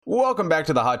Welcome back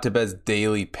to the Hot Tip Bets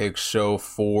Daily Pick Show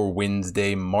for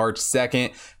Wednesday, March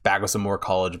 2nd. Back with some more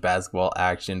college basketball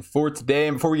action for today.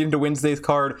 And before we get into Wednesday's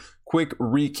card, quick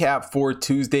recap for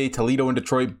Tuesday. Toledo and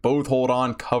Detroit both hold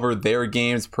on, cover their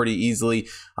games pretty easily.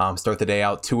 Start the day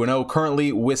out 2-0.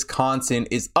 Currently, Wisconsin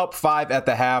is up 5 at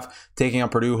the half, taking on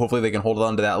Purdue. Hopefully, they can hold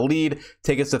on to that lead,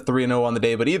 take us to 3-0 on the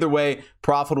day. But either way,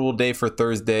 profitable day for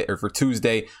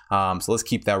Tuesday. So let's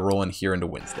keep that rolling here into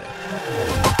Wednesday.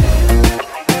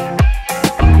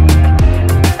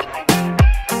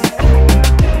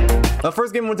 The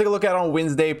first game we'll take a look at on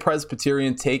Wednesday,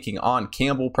 Presbyterian taking on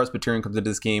Campbell. Presbyterian comes into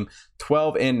this game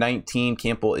 12-19.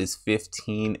 Campbell is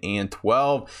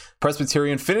 15-12.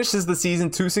 Presbyterian finishes the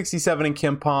season 267 in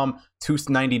KenPom,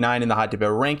 299 in the Hot Tip Bet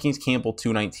rankings. Campbell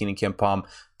 219 in KenPom,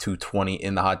 220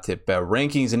 in the Hot Tip Bet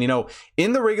rankings. And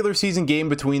in the regular season game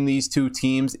between these two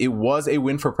teams, it was a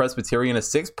win for Presbyterian, a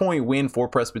 6-point win for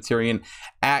Presbyterian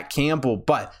at Campbell.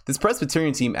 But this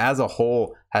Presbyterian team as a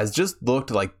whole has just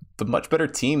looked like the much better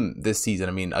team this season.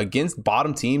 I mean, against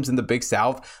bottom teams in the Big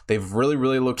South, they've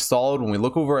really looked solid. When we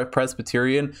look over at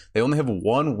Presbyterian, they only have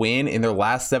one win in their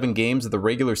last 7 games of the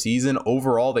regular season.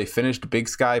 Overall, they finished Big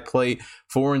Sky play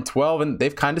 4-12, and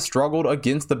they've kind of struggled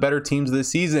against the better teams this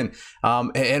season.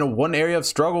 And one area of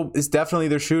struggle is definitely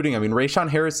their shooting. I mean, Rayshawn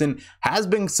Harrison has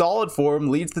been solid for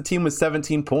him, leads the team with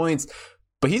 17 points.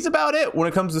 But he's about it when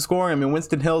it comes to scoring. I mean,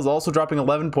 Winston Hill is also dropping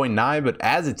 11.9, but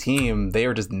as a team, they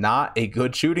are just not a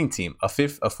good shooting team. A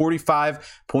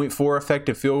 45.4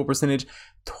 effective field goal percentage,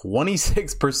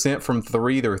 26% from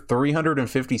 3. They're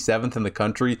 357th in the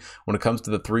country when it comes to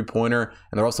the three-pointer,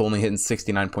 and they're also only hitting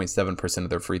 69.7%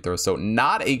 of their free throws. So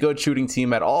not a good shooting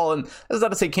team at all. And that's not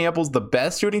to say Campbell's the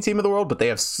best shooting team in the world, but they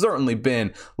have certainly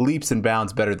been leaps and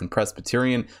bounds better than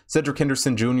Presbyterian. Cedric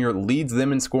Henderson Jr. leads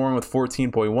them in scoring with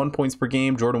 14.1 points per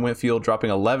game. Jordan Whitfield dropping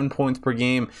 11 points per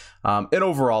game. And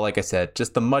overall, like I said,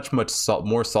 just a much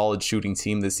more solid shooting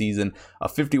team this season. A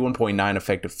 51.9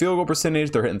 effective field goal percentage.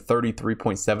 They're hitting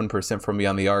 33.7% from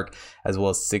beyond the arc, as well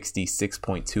as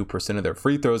 66.2% of their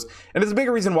free throws. And it's a big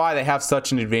reason why they have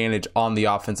such an advantage on the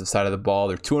offensive side of the ball.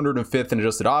 They're 205th in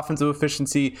adjusted offensive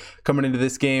efficiency coming into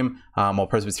this game, while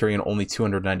Presbyterian only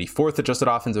 294th adjusted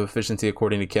offensive efficiency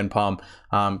according to KenPom.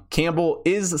 Campbell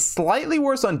is slightly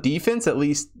worse on defense, at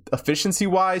least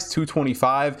efficiency-wise,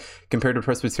 225 compared to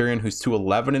Presbyterian, who's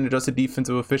 211 in adjusted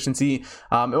defensive efficiency.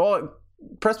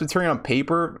 Presbyterian on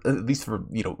paper, at least for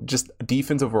just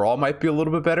defense overall, might be a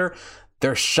little bit better.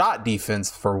 Their shot defense,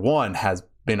 for one, has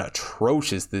been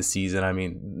atrocious this season. I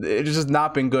mean, it's just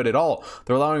not been good at all.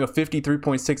 They're allowing a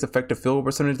 53.6 effective field goal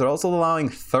percentage. They're also allowing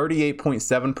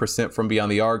 38.7% from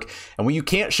beyond the arc. And when you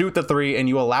can't shoot the three and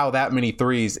you allow that many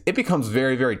threes, it becomes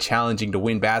very challenging to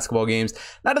win basketball games.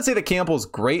 Not to say that Campbell's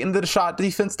great in the shot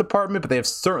defense department, but they have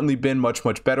certainly been much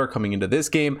better coming into this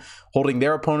game, holding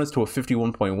their opponents to a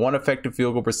 51.1 effective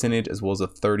field goal percentage, as well as a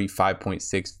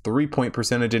 35.6 3-point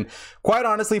percentage. And quite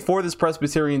honestly, for this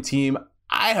Presbyterian team,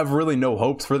 I have really no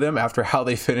hopes for them after how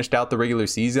they finished out the regular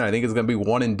season. I think it's going to be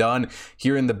one and done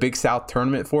here in the Big South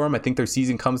tournament for them. I think their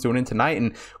season comes to an end tonight.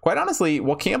 And quite honestly,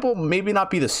 while Campbell maybe not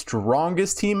be the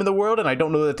strongest team in the world, and I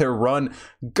don't know that their run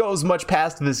goes much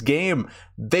past this game,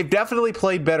 they've definitely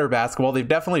played better basketball. They've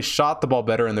definitely shot the ball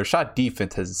better, and their shot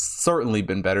defense has certainly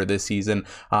been better this season.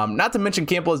 Not to mention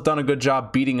Campbell has done a good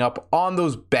job beating up on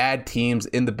those bad teams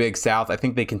in the Big South. I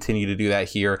think they continue to do that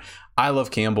here. I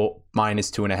love Campbell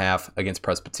 -2.5 against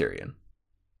Presbyterian.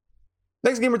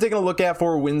 Next game we're taking a look at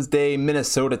for Wednesday,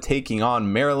 Minnesota taking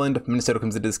on Maryland. Minnesota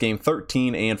comes into this game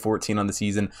 13-14 on the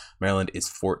season. Maryland is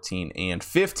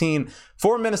 14-15.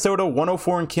 For Minnesota,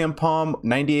 104 in KenPom,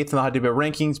 98th in the Hot Tip Bet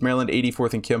rankings. Maryland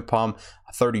 84th in KenPom,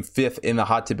 35th in the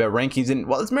Hot Tip Bet rankings. And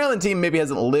while this Maryland team maybe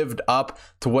hasn't lived up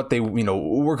to what they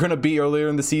were going to be earlier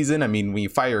in the season, I mean, when you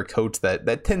fire a coach,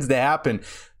 that tends to happen.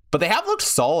 But they have looked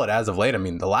solid as of late. I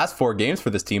mean, the last 4 games for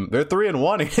this team, they're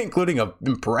 3-1, including an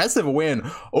impressive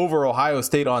win over Ohio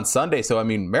State on Sunday. So, I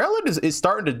mean, Maryland is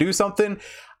starting to do something.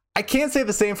 I can't say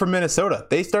the same for Minnesota.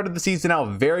 They started the season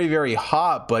out very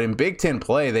hot, but in Big Ten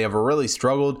play, they have really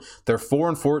struggled. They're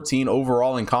 4-14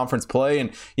 overall in conference play.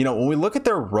 And, when we look at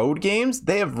their road games,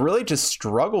 they have really just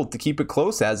struggled to keep it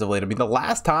close as of late. I mean, the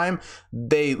last time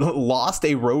they lost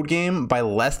a road game by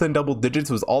less than double digits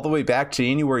was all the way back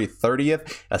January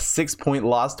 30th, a 6-point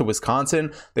loss to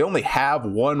Wisconsin. They only have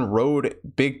one road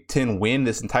Big Ten win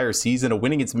this entire season, a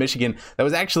win against Michigan that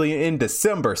was actually in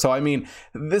December. So, I mean,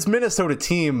 this Minnesota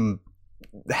team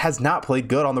has not played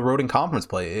good on the road in conference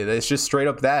play. It's just straight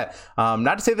up that.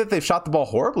 Not to say that they've shot the ball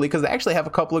horribly, because they actually have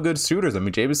a couple of good shooters. I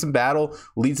mean, Jamison Battle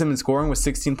leads them in scoring with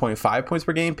 16.5 points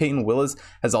per game. Peyton Willis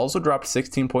has also dropped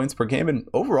 16 points per game. And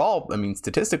overall, I mean,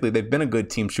 statistically, they've been a good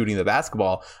team shooting the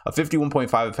basketball. A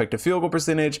 51.5 effective field goal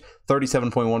percentage,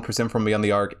 37.1% from beyond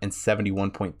the arc, and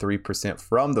 71.3%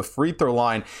 from the free throw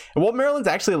line. And while Maryland's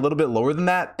actually a little bit lower than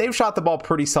that, they've shot the ball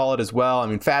pretty solid as well. I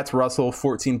mean, Fats Russell,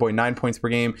 14.9 points per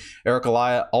game. Eric Elia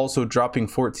also dropping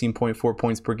 14.4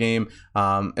 points per game.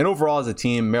 And overall as a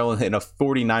team, Maryland hitting a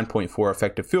 49.4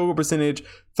 effective field goal percentage,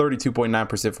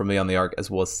 32.9% from beyond the arc, as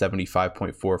well as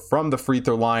 75.4 from the free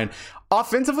throw line.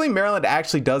 Offensively, Maryland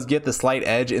actually does get the slight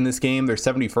edge in this game. They're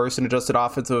 71st in adjusted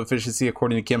offensive efficiency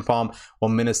according to KenPom, while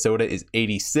Minnesota is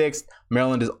 86th.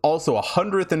 Maryland is also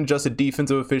 100th in adjusted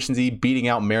defensive efficiency, beating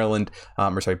out Minnesota,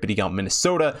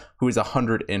 who is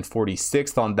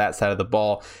 146th on that side of the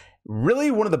ball. Really,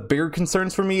 one of the bigger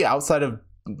concerns for me, outside of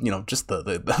just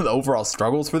the overall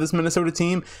struggles for this Minnesota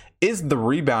team, is the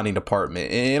rebounding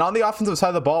department. And on the offensive side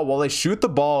of the ball, while they shoot the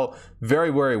ball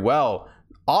very, very well,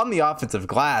 on the offensive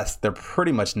glass, they're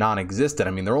pretty much non-existent.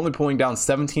 I mean, they're only pulling down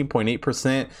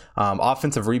 17.8%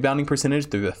 offensive rebounding percentage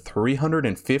through the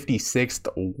 356th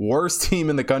worst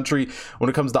team in the country when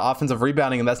it comes to offensive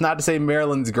rebounding. And that's not to say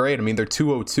Maryland's great. I mean, they're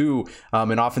 202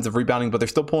 in offensive rebounding, but they're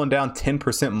still pulling down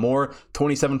 10% more,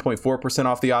 27.4%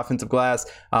 off the offensive glass.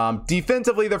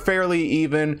 Defensively, they're fairly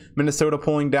even. Minnesota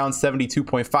pulling down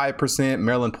 72.5%,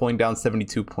 Maryland pulling down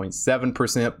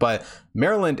 72.7%. But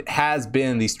Maryland has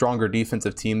been the stronger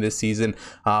defensive team this season.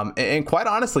 And quite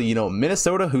honestly,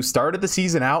 Minnesota, who started the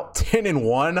season out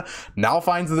 10-1, now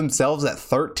finds themselves at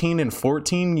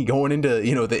 13-14 going into,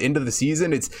 the end of the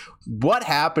season. It's what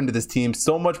happened to this team.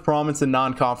 So much promise in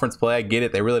non-conference play. I get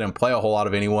it. They really didn't play a whole lot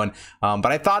of anyone. But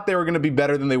I thought they were going to be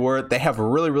better than they were. They have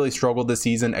really, really struggled this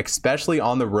season, especially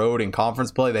on the road in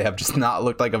conference play. They have just not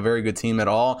looked like a very good team at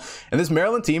all. And this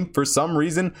Maryland team, for some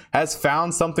reason, has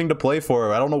found something to play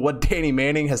for. I don't know what Danny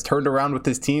Manning has turned around with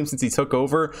this team since he took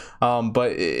over.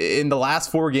 But in the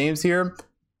last 4 games here,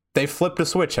 they flipped a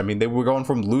switch. I mean, they were going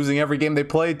from losing every game they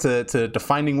played to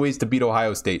finding ways to beat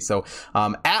Ohio State. So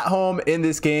at home in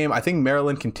this game, I think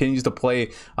Maryland continues to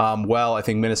play well. I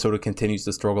think Minnesota continues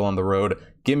to struggle on the road.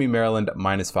 Give me Maryland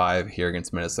 -5 here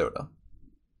against Minnesota.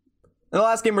 And the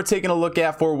last game we're taking a look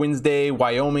at for Wednesday,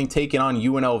 Wyoming taking on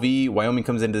UNLV. Wyoming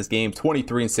comes into this game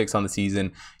 23-6 on the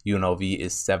season. UNLV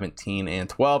is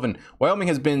 17-12. And Wyoming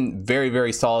has been very,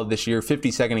 very solid this year.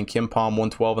 52nd in KenPom,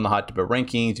 112 in the Hot Tip Bet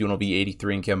rankings. UNLV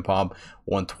 83 in KenPom,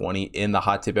 120 in the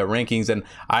Hot Tip Bet rankings. And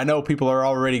I know people are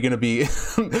already going to be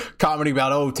commenting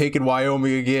about, taking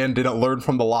Wyoming again, didn't learn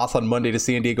from the loss on Monday to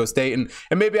San Diego State. And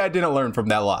maybe I didn't learn from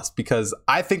that loss, because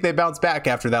I think they bounced back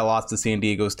after that loss to San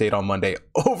Diego State on Monday.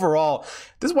 Overall,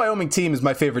 this Wyoming team is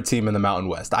my favorite team in the Mountain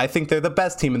West. I think they're the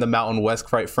best team in the Mountain West,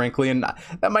 quite frankly. And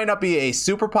that might not be a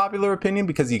super popular opinion,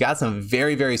 because you got some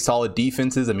very, very solid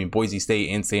defenses. I mean, Boise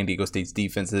State and San Diego State's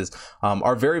defenses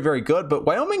are very, very good. But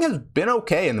Wyoming has been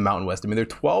okay in the Mountain West. I mean, they're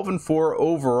 12-4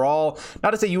 overall. Not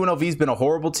to say UNLV's been a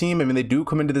horrible team. I mean, they do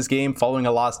come into this game following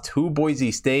a loss to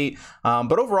Boise State.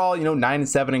 But overall,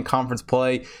 9-7 in conference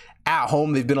play. At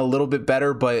home, they've been a little bit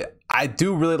better, but I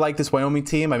do really like this Wyoming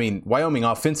team. I mean, Wyoming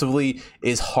offensively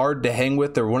is hard to hang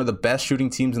with. They're one of the best shooting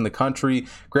teams in the country.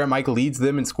 Grant Mike leads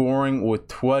them in scoring with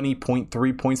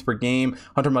 20.3 points per game.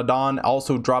 Hunter Madon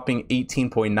also dropping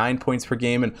 18.9 points per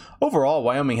game. And overall,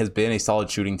 Wyoming has been a solid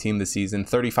shooting team this season.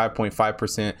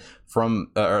 35.5%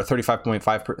 from, or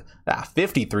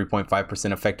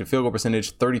 53.5% effective field goal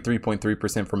percentage,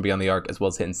 33.3% from beyond the arc, as well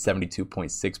as hitting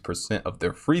 72.6% of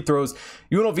their free throws.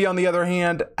 UNLV, on the other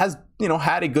hand, has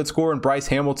had a good score in Bryce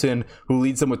Hamilton, who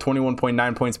leads them with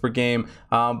 21.9 points per game.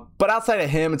 But outside of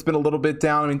him, it's been a little bit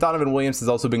down. I mean, Donovan Williams has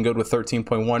also been good with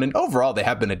 13.1. And overall, they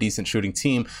have been a decent shooting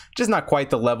team, just not quite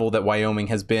the level that Wyoming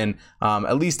has been,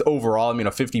 at least overall. I mean,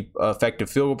 a 50 effective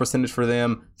field goal percentage for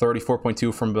them,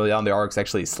 34.2 from beyond the arc is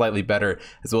actually slightly better,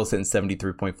 as well as hitting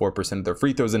 73.4% of their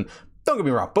free throws. And don't get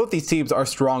me wrong, both these teams are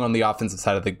strong on the offensive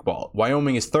side of the ball.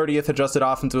 Wyoming is 30th adjusted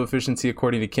offensive efficiency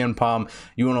according to KenPom.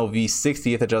 UNLV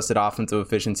 60th adjusted offensive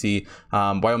efficiency.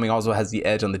 Wyoming also has the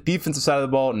edge on the defensive side of the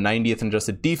ball, 90th in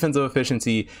adjusted defensive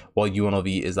efficiency, while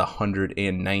UNLV is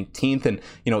 119th. And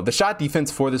the shot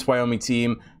defense for this Wyoming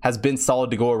team has been solid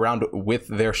to go around with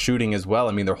their shooting as well.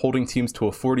 I mean, they're holding teams to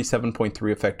a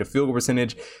 47.3 effective field goal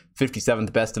percentage,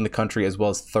 57th best in the country, as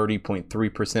well as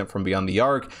 30.3% from beyond the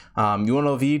arc.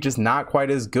 UNLV just not not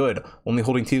quite as good, only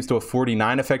holding teams to a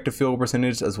 49 effective field goal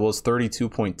percentage as well as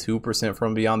 32.2%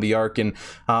 from beyond the arc. And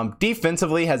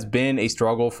defensively has been a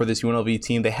struggle for this UNLV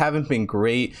team. They haven't been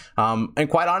great. And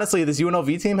quite honestly, this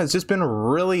UNLV team has just been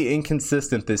really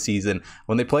inconsistent this season.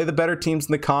 When they play the better teams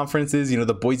in the conferences, you know,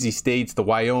 the Boise States, the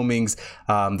Wyomings,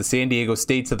 the San Diego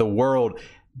States of the world,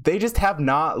 they just have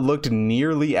not looked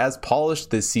nearly as polished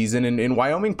this season. And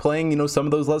Wyoming playing, you know, some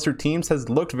of those lesser teams has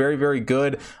looked very, very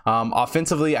good.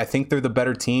 Offensively, I think they're the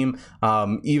better team,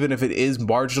 even if it is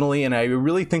marginally. And I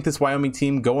really think this Wyoming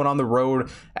team going on the road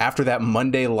after that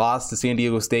Monday loss to San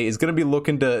Diego State is going to be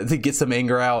looking to get some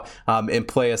anger out and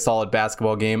play a solid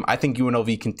basketball game. I think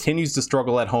UNLV continues to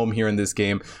struggle at home here in this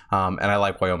game. And I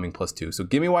like Wyoming +2. So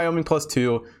give me Wyoming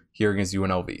 +2 here against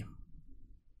UNLV.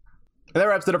 And that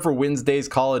wraps it up for Wednesday's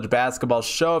college basketball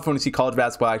show. If you want to see college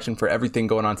basketball action for everything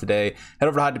going on today, head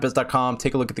over to HotTipBets.com.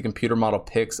 Take a look at the computer model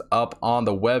picks up on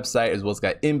the website, as well as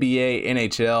got NBA,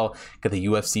 NHL, got the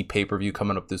UFC pay-per-view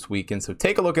coming up this weekend. So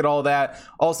take a look at all that.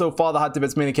 Also, follow the Hot Tip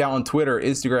Bets main account on Twitter,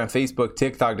 Instagram, Facebook,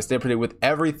 TikTok to stay up to date with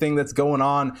everything that's going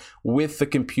on with the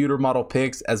computer model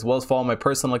picks, as well as follow my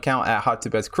personal account at Hot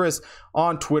Tip Bets Chris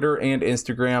on Twitter and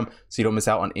Instagram so you don't miss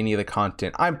out on any of the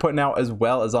content I'm putting out, as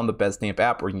well as on the BetStamp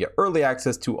app where you can get early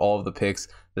access to all of the picks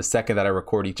the second that I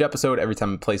record each episode. Every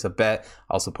time I place a bet,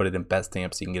 I also put it in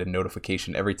BetStamp so you can get a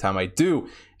notification every time I do.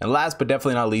 And last but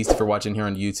definitely not least, if you're watching here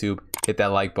on YouTube, hit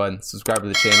that like button, subscribe to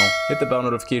the channel, hit the bell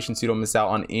notification so you don't miss out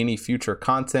on any future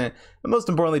content, and most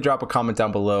importantly, drop a comment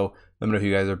down below. Let me know who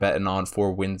you guys are betting on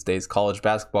for Wednesday's college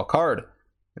basketball card.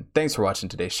 And thanks for watching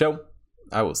today's show.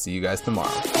 I will see you guys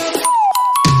tomorrow.